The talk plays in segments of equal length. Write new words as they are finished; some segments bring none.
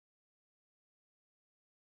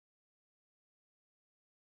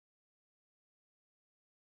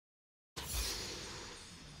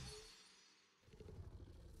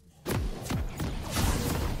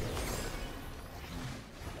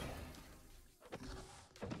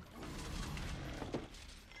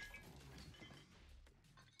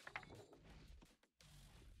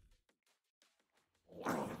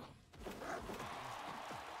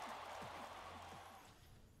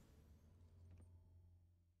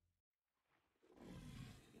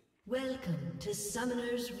Welcome to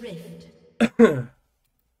Summoner's Rift. Here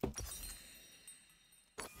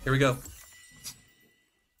we go.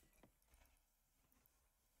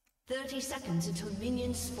 30 seconds until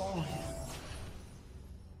minions spawn.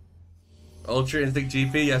 Ultra Instinct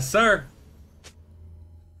GP, yes sir.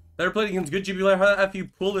 Better played against good GP. How the F you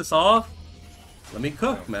pull this off? Let me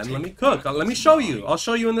cook, man. Let me cook. Let me show you. I'll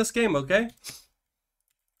show you in this game, okay?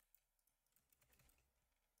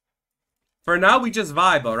 For now, we just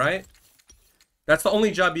vibe, alright? That's the only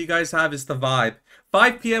job you guys have is to vibe.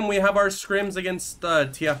 5 PM, we have our scrims against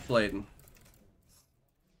TF Blade.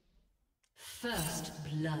 First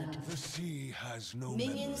blood. The sea has no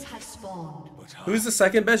Minions have spawned. Who's the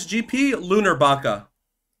second best GP? SOLARBACCA.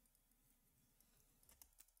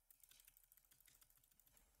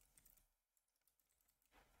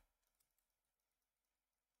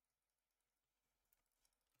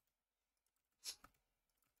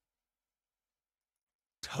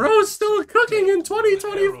 Bro's still cooking in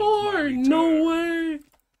 2024. No way.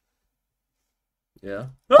 Yeah.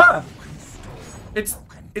 Ah! It's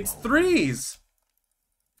threes.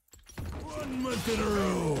 1 month in a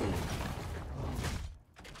row.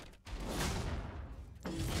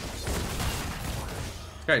 This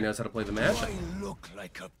guy knows how to play the match. I look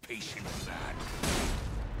like a patient lad.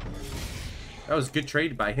 That was a good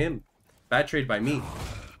trade by him. Bad trade by me.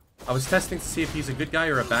 I was testing to see if he's a good guy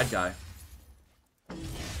or a bad guy.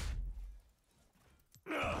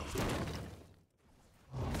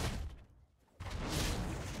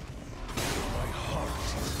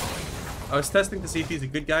 I was testing to see if he's a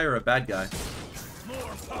good guy or a bad guy. More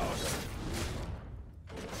power.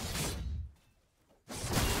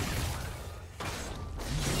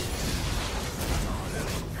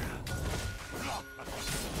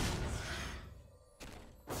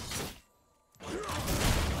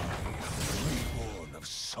 Reborn of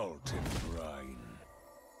salt and brine.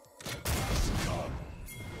 Scum.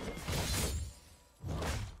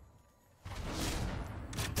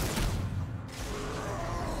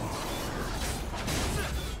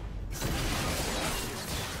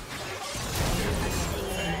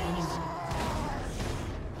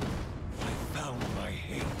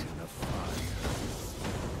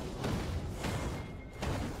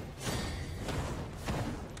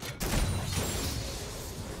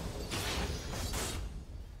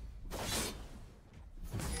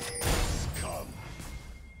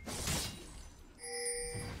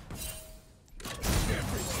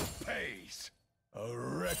 A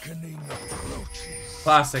reckoning approaches.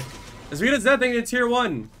 Classic. As we get that thing to tier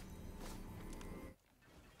 1.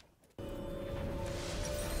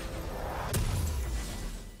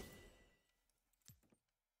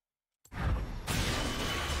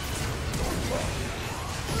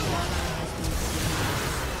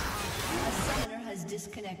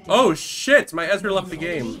 Oh shit! My Ezreal left the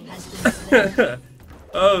game.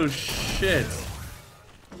 Oh shit.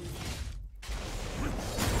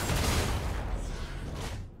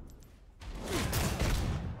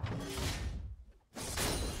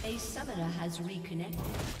 A summoner has reconnected.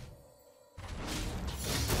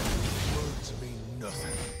 Words mean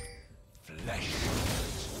nothing. Flesh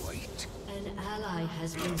is weight. An ally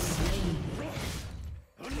has been slain.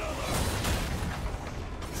 Another.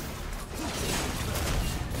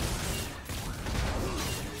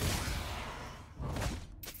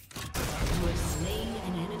 You have slain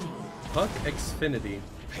an enemy. Fuck Xfinity.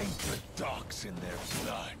 Paint the dogs in their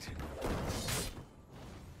blood.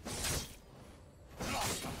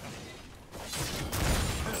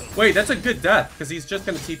 Wait, that's a good death, because he's just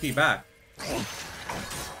gonna TP back.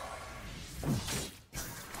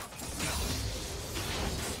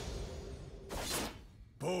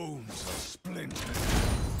 Bones are splintered.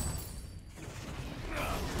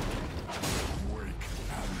 Wake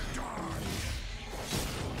and die.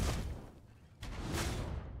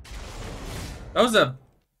 That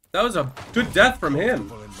was a good death from him. In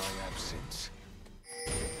my absence.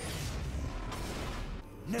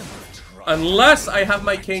 Never try. Unless I have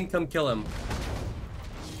my king come kill him.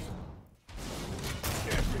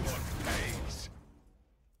 Everyone pays.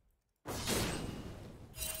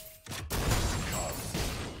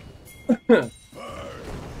 Burn. Their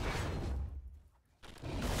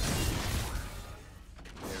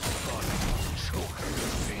bodies choke your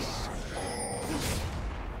face.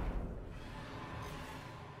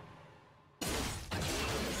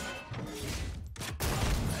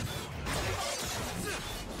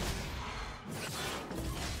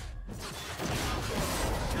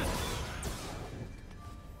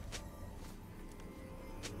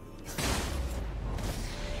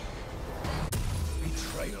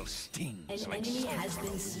 Betrayal stings An like enemy salt. has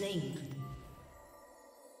been slain.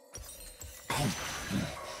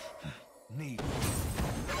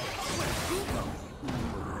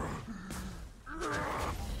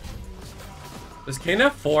 Does Kane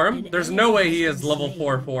have form? There's no way he has level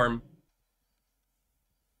 4 form.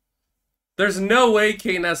 There's no way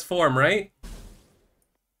Kane has form, right?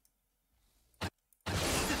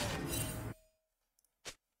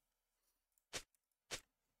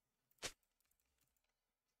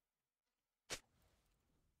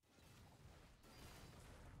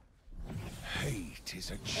 Hate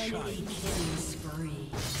is a Enemy child. killing spree.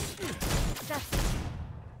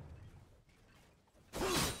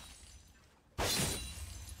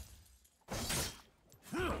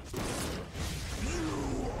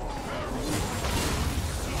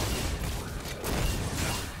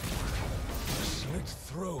 Slit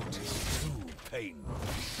throat is too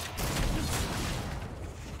painless.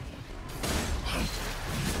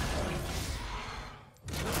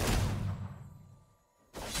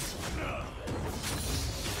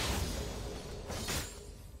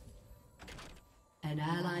 An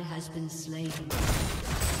ally has been slain.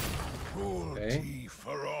 Cruelty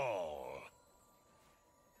for all.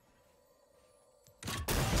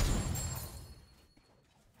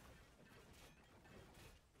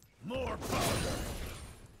 More powder.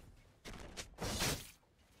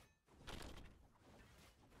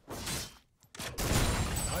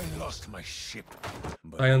 I lost my ship.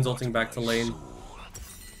 but Sion's not ulting back to my lane. soul.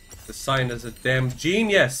 The Sion is a damn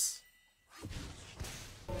genius!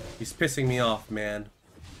 He's pissing me off, man.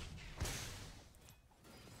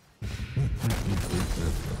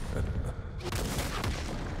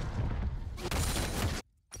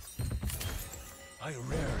 I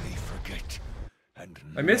rarely forget. And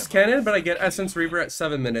I miss never Cannon, but I get Essence Reaver at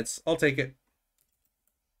 7 minutes. I'll take it.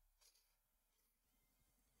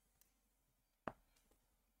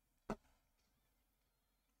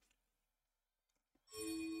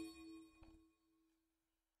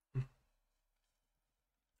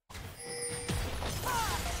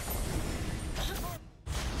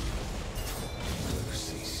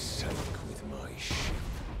 mercy sank with my ship.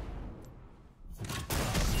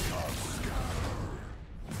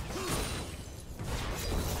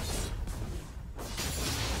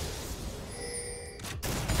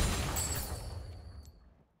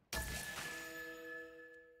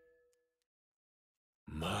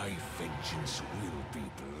 My vengeance will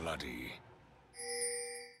be bloody.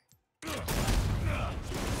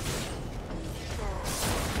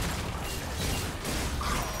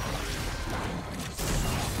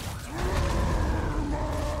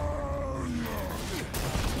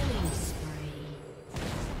 Killing spree.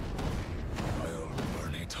 I'll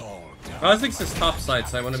burn it all down. Kha'Zix is top side,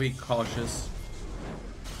 so I want to be cautious.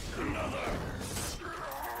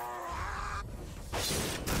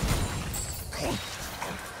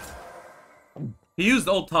 He used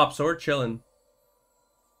old top, so we're chilling.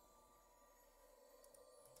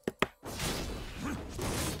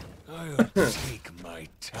 I'll take my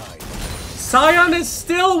time. Sion is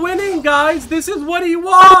still winning, guys! This is what he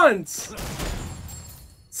wants!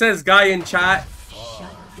 Says guy in chat. Shut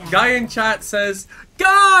down. Guy in chat says,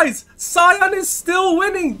 guys! Sion is still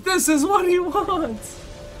winning! This is what he wants!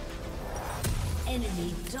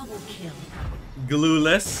 Enemy double kill.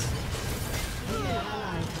 Glueless. Your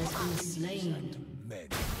ally has been slain. Men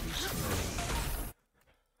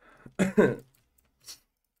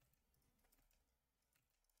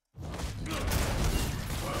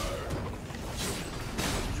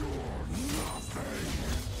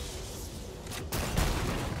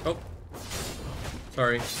Oh.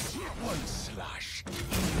 Sorry. one slash.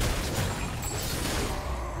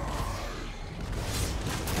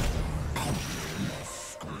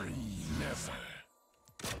 Never.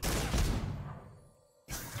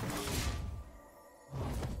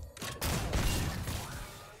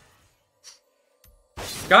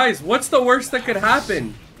 Guys, what's the worst that could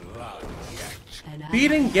happen? Blood yet. An ally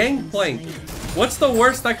Beating has been Gangplank. slain. What's the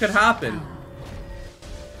worst that could happen?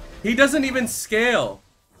 He doesn't even scale.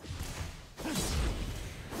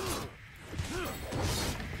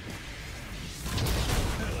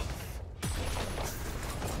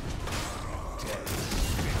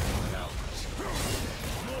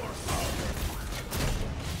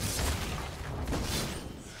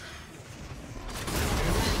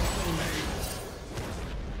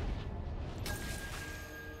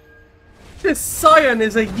 This Sion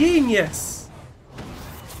is a genius!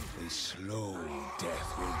 A slow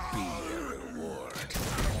death will be their reward.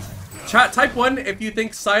 Chat, type 1 if you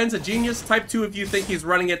think Sion's a genius, type 2 if you think he's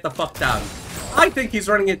running it the fuck down. I think he's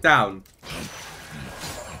running it down.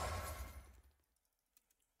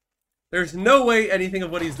 There's no way anything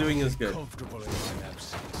of what he's doing is good. Comfortable in my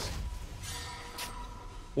absence.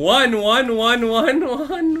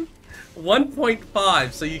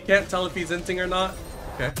 1.5, so you can't tell if he's inting or not?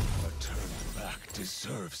 Okay. A turn back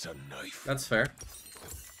deserves a knife. That's fair.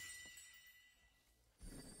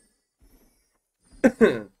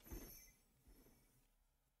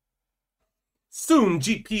 Soon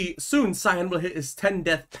Sion will hit his 10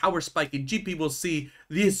 death power spike and GP will see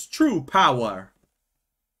his true power.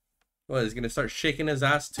 What, he's gonna start shaking his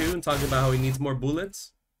ass too and talking about how he needs more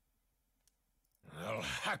bullets? I'll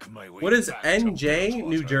hack my way What is back to NJ, New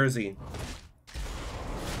Bilgewater. Jersey?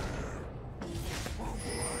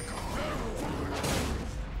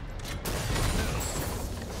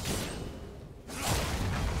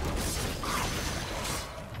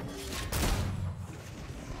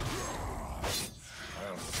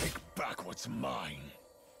 I'll take back what's mine.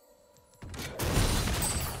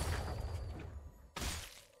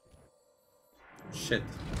 Shit.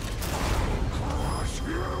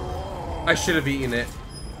 I should have eaten it.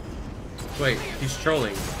 Wait, he's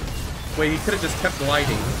trolling. Wait, he could have just kept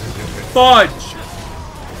gliding. Fudge!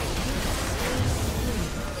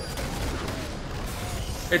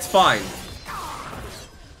 It's fine.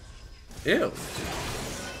 Ew.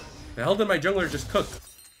 The hell did my jungler just cook?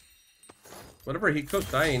 Whatever he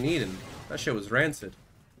cooked, I ain't eating. That shit was rancid.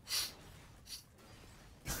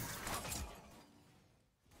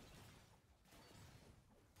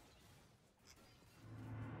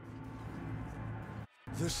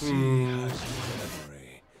 The sea has no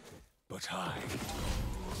memory, but I.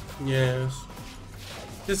 Yes.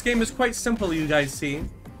 This game is quite simple, you guys see.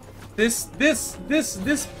 This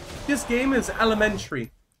game is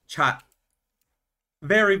elementary, chat.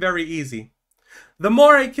 Very, very easy. The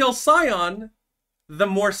more I kill Sion, the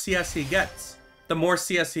more CS he gets. The more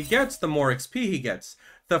CS he gets, the more XP he gets.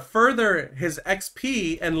 The further his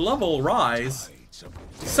XP and level rise,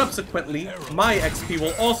 subsequently, my XP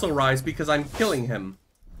will also rise because I'm killing him.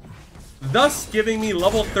 Thus giving me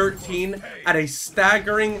level 13 at a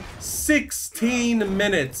staggering 16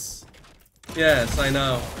 minutes. Yes, I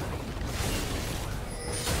know.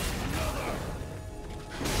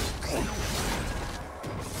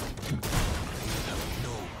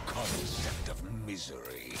 No concept of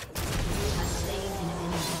misery.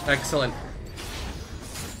 Excellent.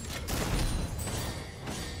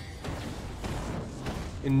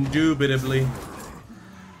 Indubitably.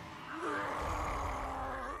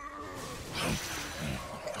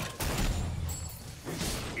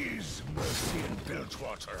 Is mercy in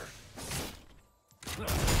Bilgewater.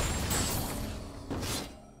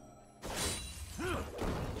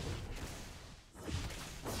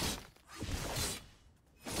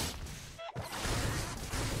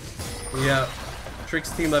 Yeah.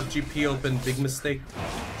 Trick's team left GP open. Big mistake.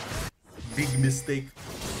 Big mistake.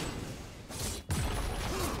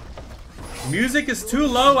 Music is too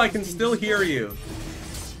low. I can still hear you.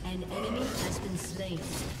 An enemy has been slain.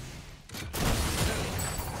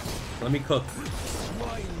 Let me cook.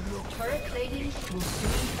 Turret plating will soon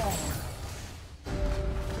fall.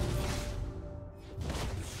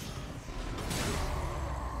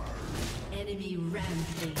 Enemy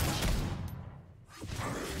rampage.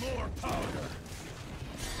 More powder.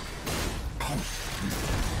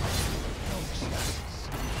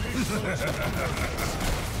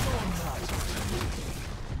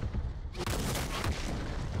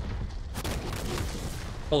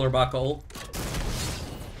 SOLARBACCA ult.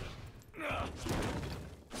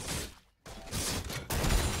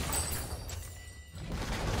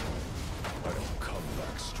 I'll come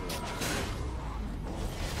back stronger.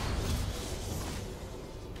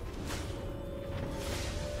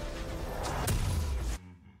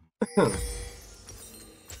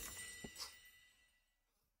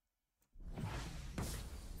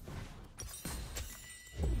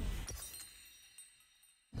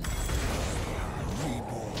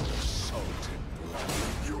 Reborn salt and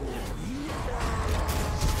blood.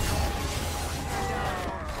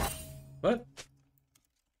 What?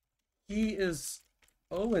 He is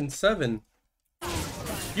 0-7.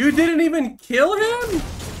 You didn't even kill him?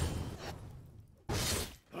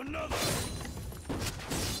 Another.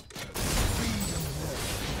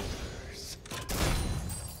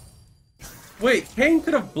 Wait, Kane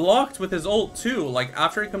could have blocked with his ult too, like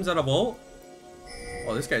after he comes out of ult?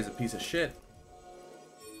 Oh, this guy's a piece of shit.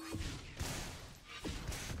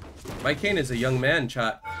 My Kane is a young man,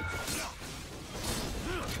 chat. Has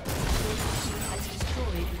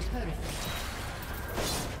destroyed a turret.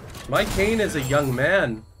 My Kane is a young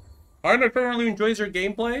man. Arnold really enjoys your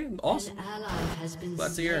gameplay. Awesome. An ally has been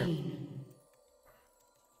Glad to hear. slain.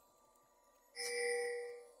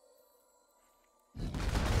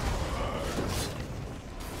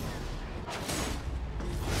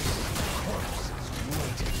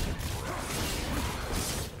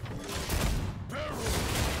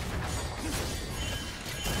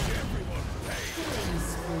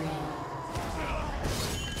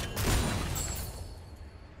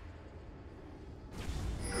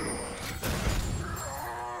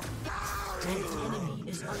 enemy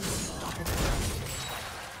is unstoppable.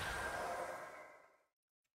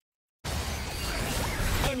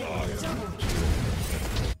 Enemy double kill.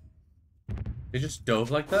 They just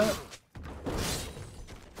dove like that?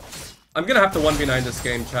 I'm gonna have to 1v9 this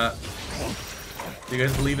game, chat. Do you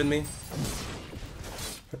guys believe in me?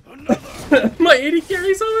 My 80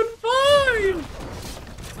 carries on fine!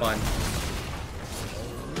 It's fine.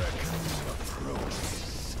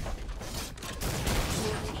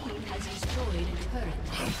 Your team has destroyed a turret.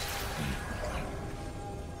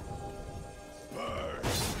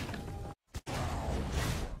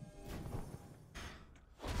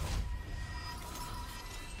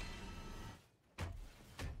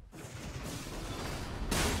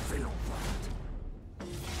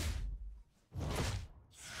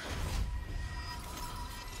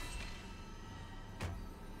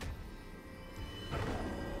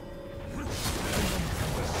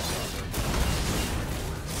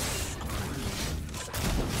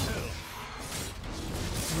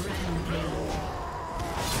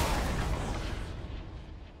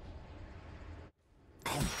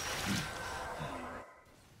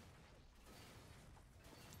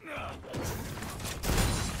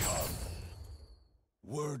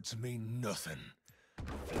 Words mean nothing.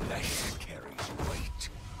 Flesh carries weight.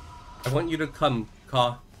 I want you to come,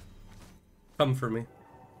 Ka. Come for me.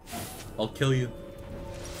 I'll kill you.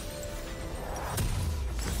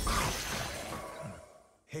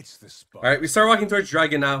 Hits the spot. Alright, we start walking towards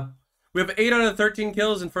Dragon now. We have 8 out of 13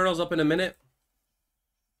 kills. Inferno's up in a minute.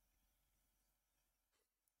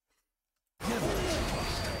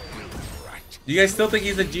 Do you guys still think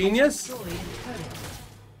he's a genius? Destroyed a turret.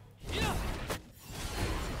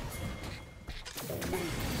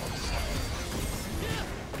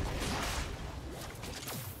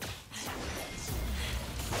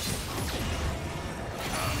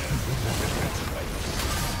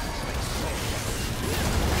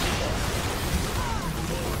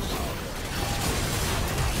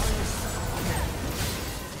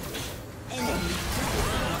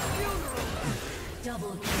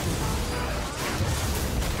 Double kill.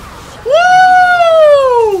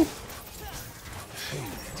 Woo!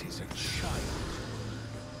 Fate is a child.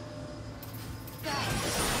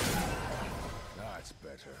 That's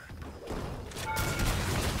better.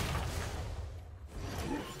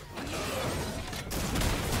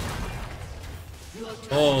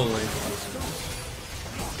 Holy.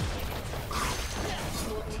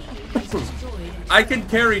 Your team has destroyed a I can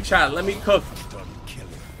carry, chat. Let me cook. Done killing.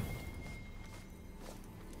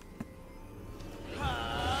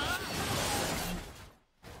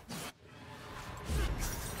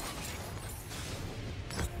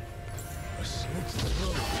 A slit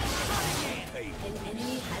throat. An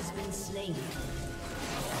enemy has been slain.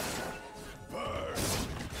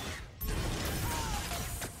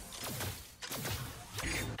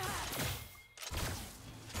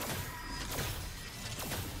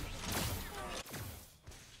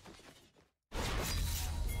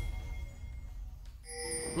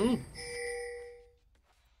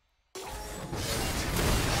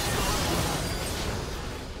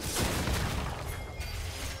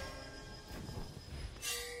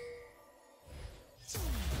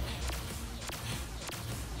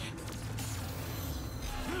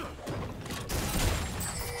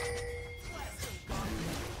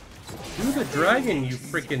 Do the dragon, you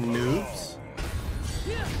freaking noobs.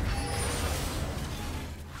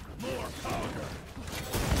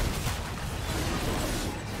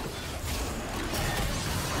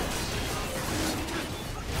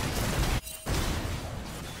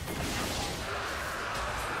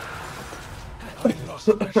 I lost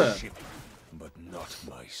my ship, but not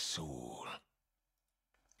my soul.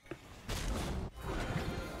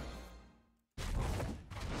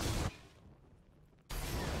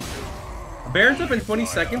 Baron's up in 20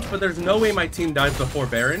 seconds, but there's no way my team dies before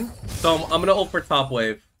Baron. So I'm gonna ult for top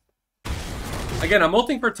wave. Again, I'm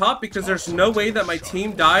ulting for top because there's no way that my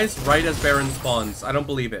team dies right as Baron spawns. I don't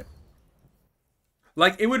believe it.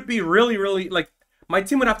 Like, it would be really, like, my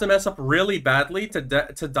team would have to mess up really badly to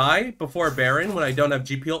die before Baron when I don't have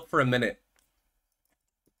GP ult for a minute.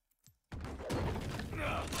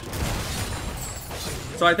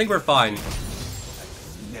 So I think we're fine.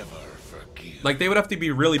 Never forgive. Like, they would have to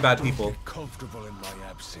be really bad people. Comfortable in my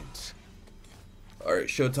absence. Alright,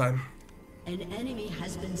 showtime. An enemy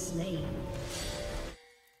has been slain.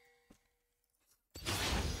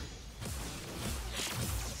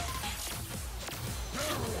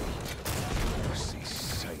 See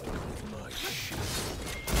sight with my ship.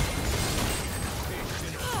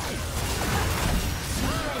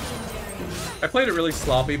 I played it really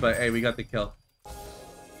sloppy, but hey, we got the kill.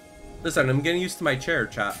 Listen, I'm getting used to my chair,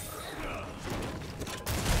 chat.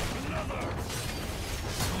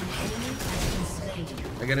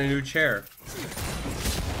 I get a new chair.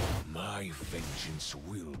 My vengeance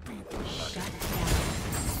will be bloody. Shut down.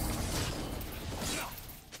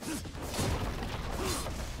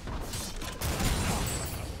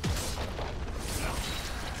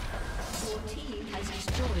 Your team has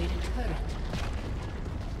destroyed a turret.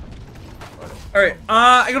 Alright,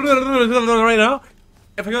 I go right now.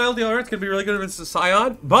 If I go LDR, it's gonna be really good if it's a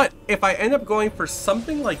Sion. But if I end up going for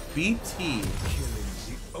something like BT,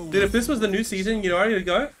 dude, if this was the new season, you know where I'd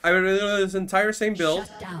go? I would go this entire same build,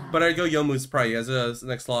 but I'd go Youmuu's probably as the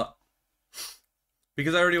next slot.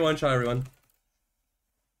 Because I already one-shot everyone.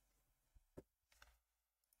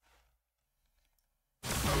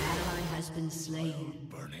 An ally has been slain.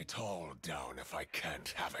 Burn it all down if I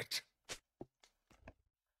can't have it.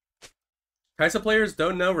 Kaisa players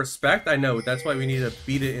don't know respect. I know, that's why we need to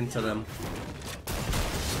beat it into them.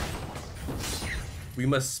 We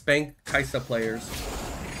must spank Kaisa players.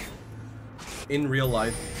 In real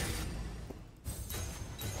life.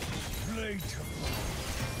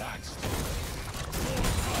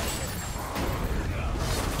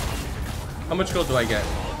 How much gold do I get?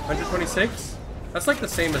 126? That's like the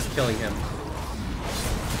same as killing him.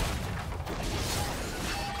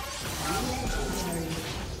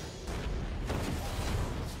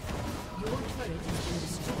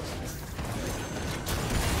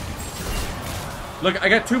 Look, I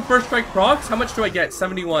got 2 first strike procs. How much do I get?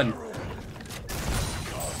 71.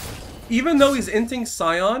 Even though he's inting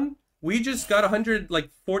Sion, we just got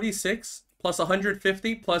 146 plus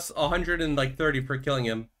 150 plus 130 for killing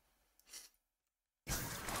him.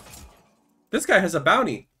 This guy has a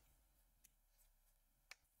bounty.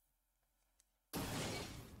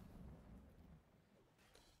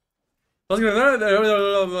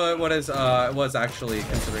 What is was actually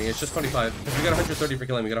considering? It's just 25 because we got 130 for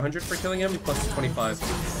killing him. We got 100 for killing him plus 25.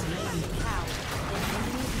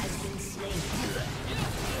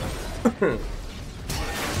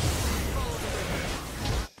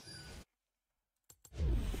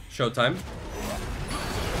 Showtime.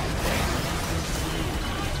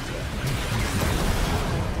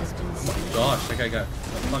 Gosh, that guy got a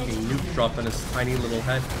fucking nuke drop in his tiny little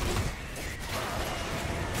head.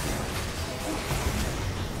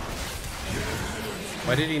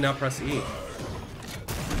 Why did he not press E?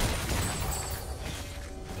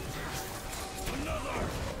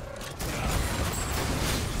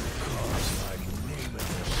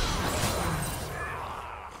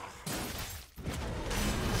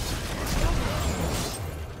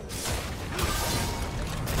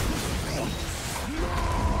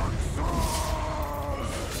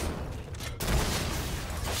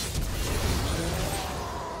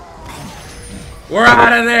 We're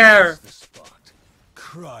out of there!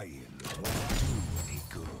 Crying won't do any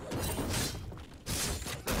good.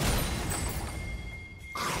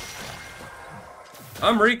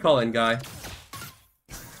 I'm recalling, guy.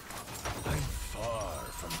 I'm far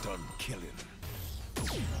from done killing.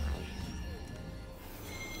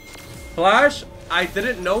 Flash, I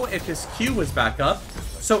didn't know if his Q was back up.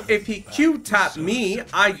 So if he Q tapped me,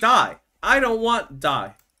 I die. I don't want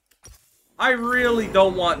die. I really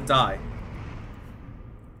don't want die.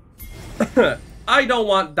 I don't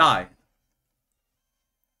want die.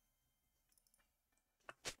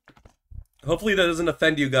 Hopefully that doesn't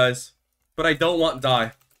offend you guys, but I don't want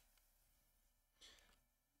die.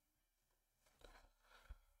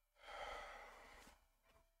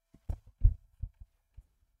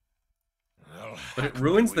 But it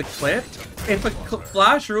ruins the clip. If a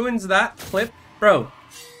flash ruins that clip, bro,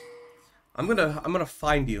 I'm gonna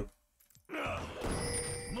find you.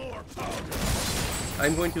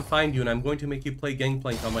 I'm going to find you and I'm going to make you play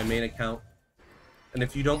Gangplank on my main account. And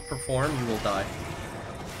if you don't perform, you will die.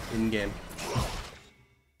 In game.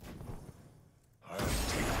 I'll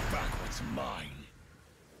take back what's mine.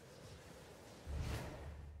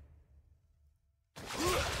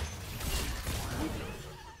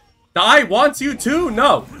 Die wants you too?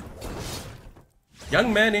 No.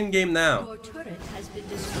 Young man in game now. Your turret has been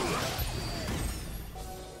destroyed.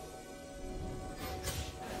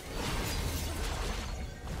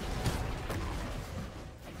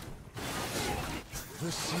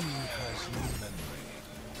 The sea has no memory,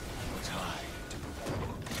 but I do.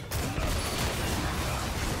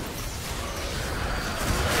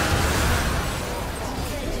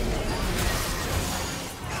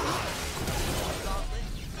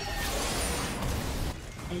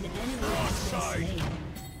 An enemy has been slain.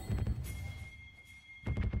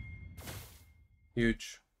 Huge.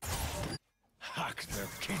 Hack their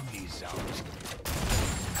kidneys out.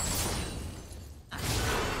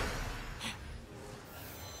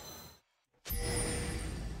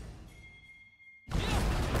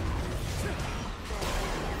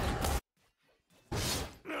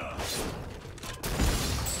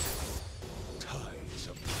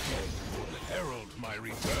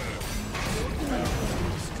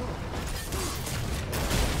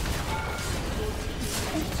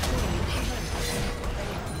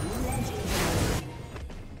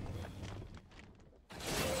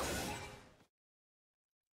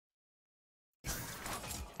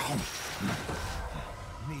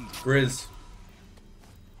 Grizz.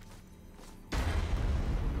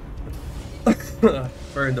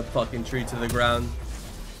 Burn the fucking tree to the ground.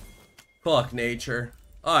 Fuck nature.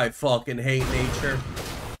 I fucking hate nature.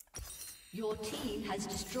 Your team has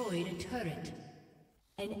destroyed a turret.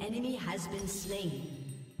 An enemy has been slain.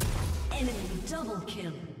 Enemy double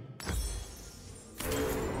kill.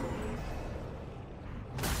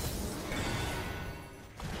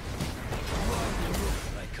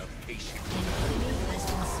 Like a patient. An enemy has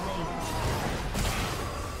been slain.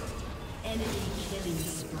 Enemy killing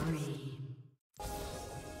spree.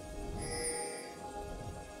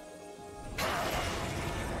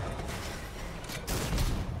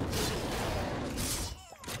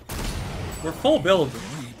 We're full build.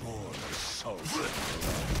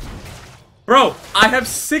 Bro, I have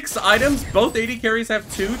 6 items. Both AD carries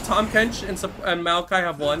have 2. Tom Kench and Maokai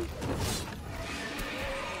have 1.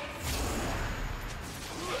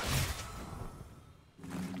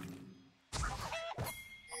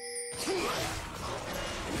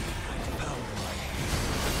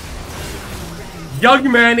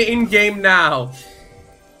 Young man in game now.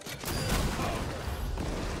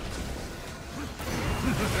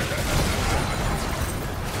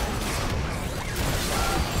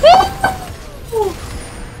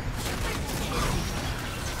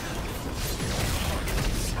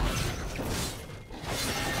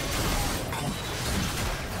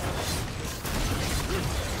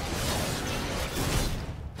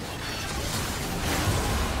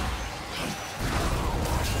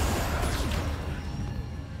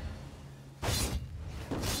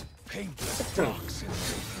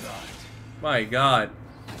 My god.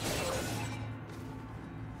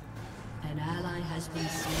 An ally has been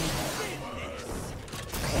slain.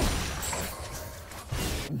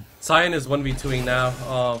 Sion is 1v2ing now.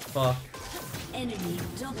 Oh, fuck. Enemy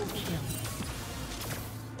double kill.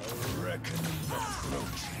 Reckoning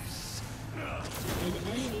approaches. An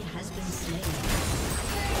enemy has been slain.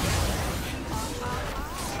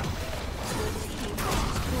 Your team has destroyed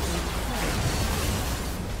a turret.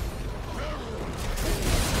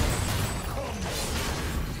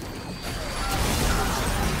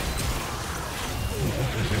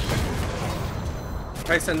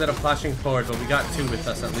 Price ended up flashing forward, but we got 2 with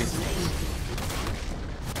us at least.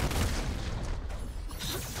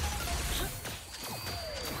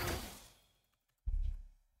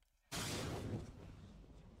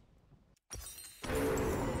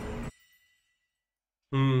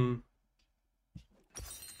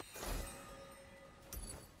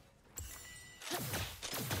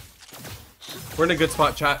 We're in a good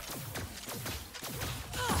spot, chat.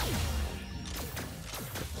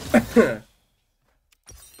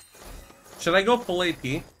 Should I go full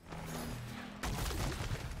AP?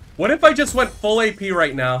 What if I just went full AP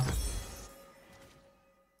right now?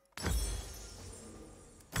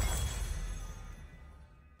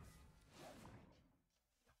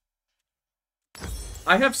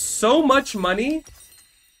 I have so much money.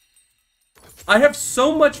 I have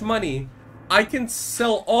so much money. I can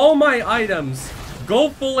sell all my items, go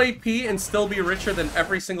full AP, and still be richer than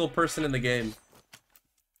every single person in the game.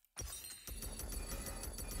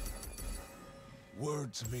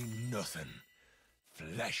 Words mean nothing.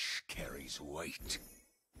 Flesh carries weight.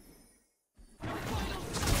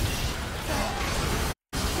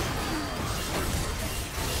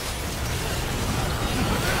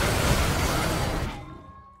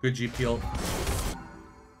 Good GP ult.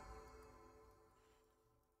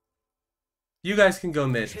 You guys can go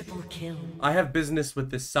mid. Triple kill. I have business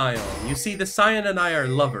with this Sion. You see, the Sion and I are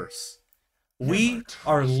lovers. We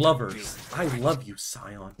are lovers. I love you,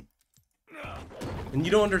 Sion. And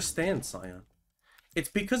you don't understand, Sion. It's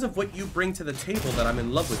because of what you bring to the table that I'm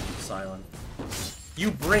in love with you, Sion.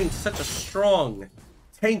 You bring such a strong,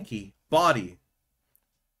 tanky body.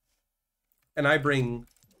 And I bring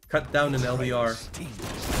cut down an LDR.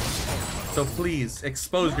 So please,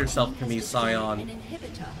 expose yourself to me, Sion. An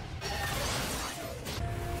inhibitor.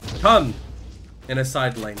 Come in a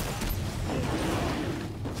side lane.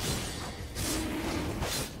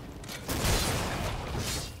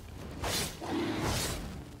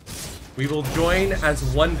 We will join as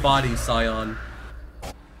one body, Sion.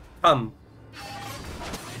 Come.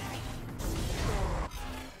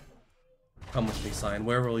 Come with me, Sion.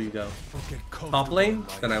 Where will you go? Top lane?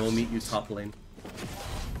 Then I will meet you top lane.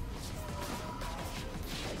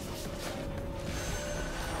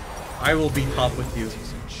 I will be top with you.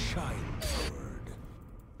 shine forward.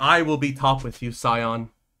 I will be top with you, Sion.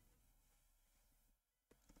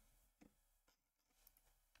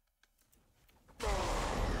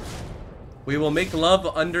 We will make love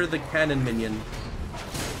under the cannon minion.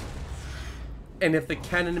 And if the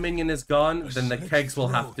cannon minion is gone, then the kegs will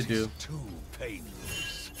have to do. Too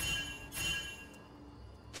painless.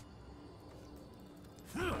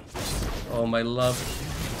 Oh, my love.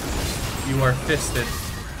 You are fisted.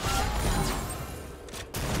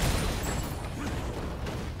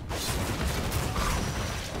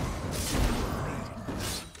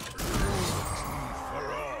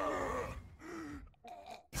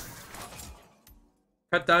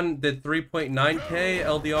 Cut down did 3.9k,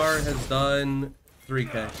 LDR has done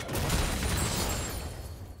 3k.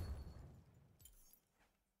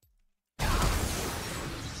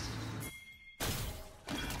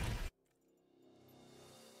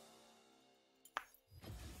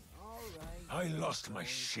 I lost my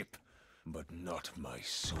ship, but not my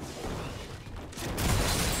soul.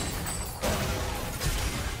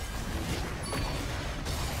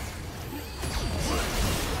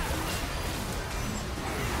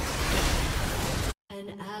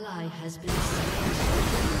 An ally has been slain.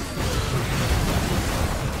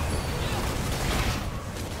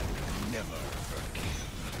 Never forgive.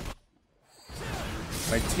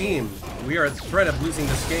 My team, we are at threat of losing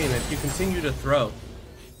this game if you continue to throw.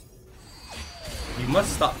 You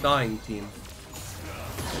must stop dying, team.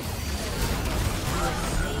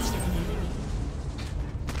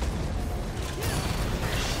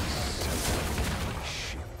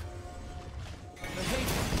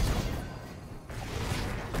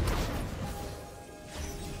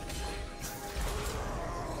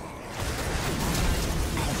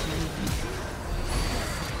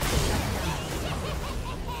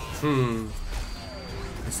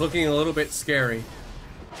 It's looking a little bit scary.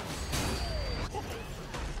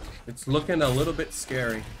 It's looking a little bit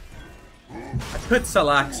scary. I could sell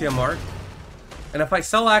Axiom Mark. And if I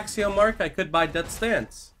sell Axiom Mark, I could buy Death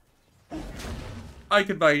Stance. I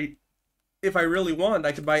could buy, if I really want,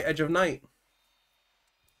 I could buy Edge of Night.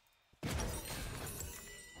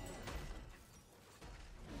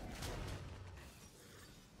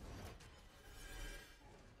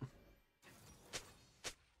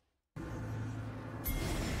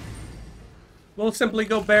 We'll simply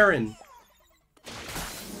go Baron.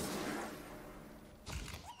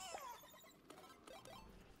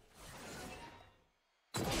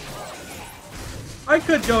 I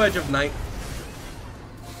could go Edge of Night.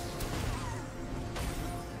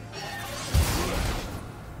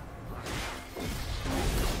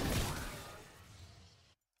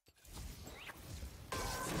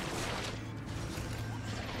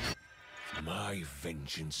 My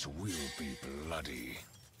vengeance will be bloody.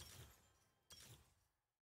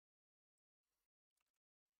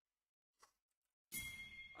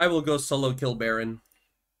 I will go solo kill Baron.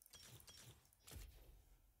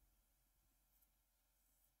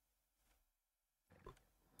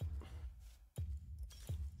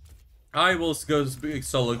 I will go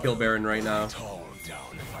solo kill Baron right now. It all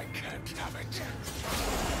down if I can't have it.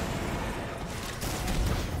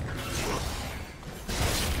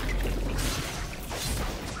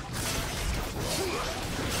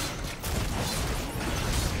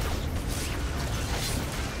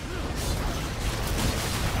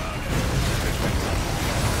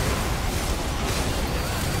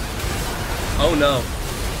 Oh no.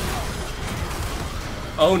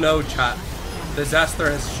 Oh no, chat.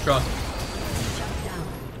 Disaster has struck.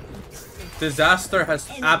 Disaster has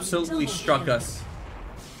absolutely struck us.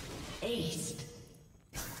 Aced.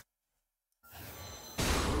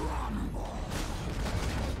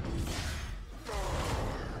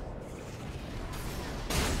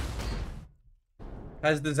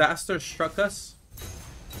 Has disaster struck us?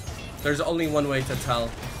 There's only one way to tell. Your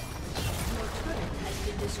turret has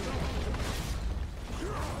been destroyed.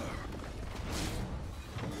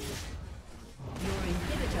 Your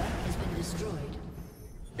inhibitor has been destroyed.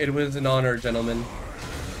 It was an honor, gentlemen.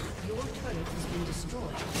 Your turret has been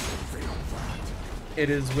destroyed. It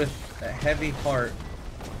is with a heavy heart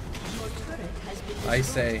Your turret has been destroyed. I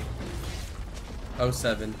say 07. Your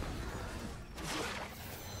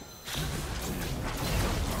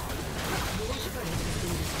turret has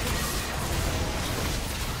been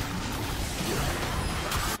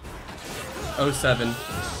destroyed. 07.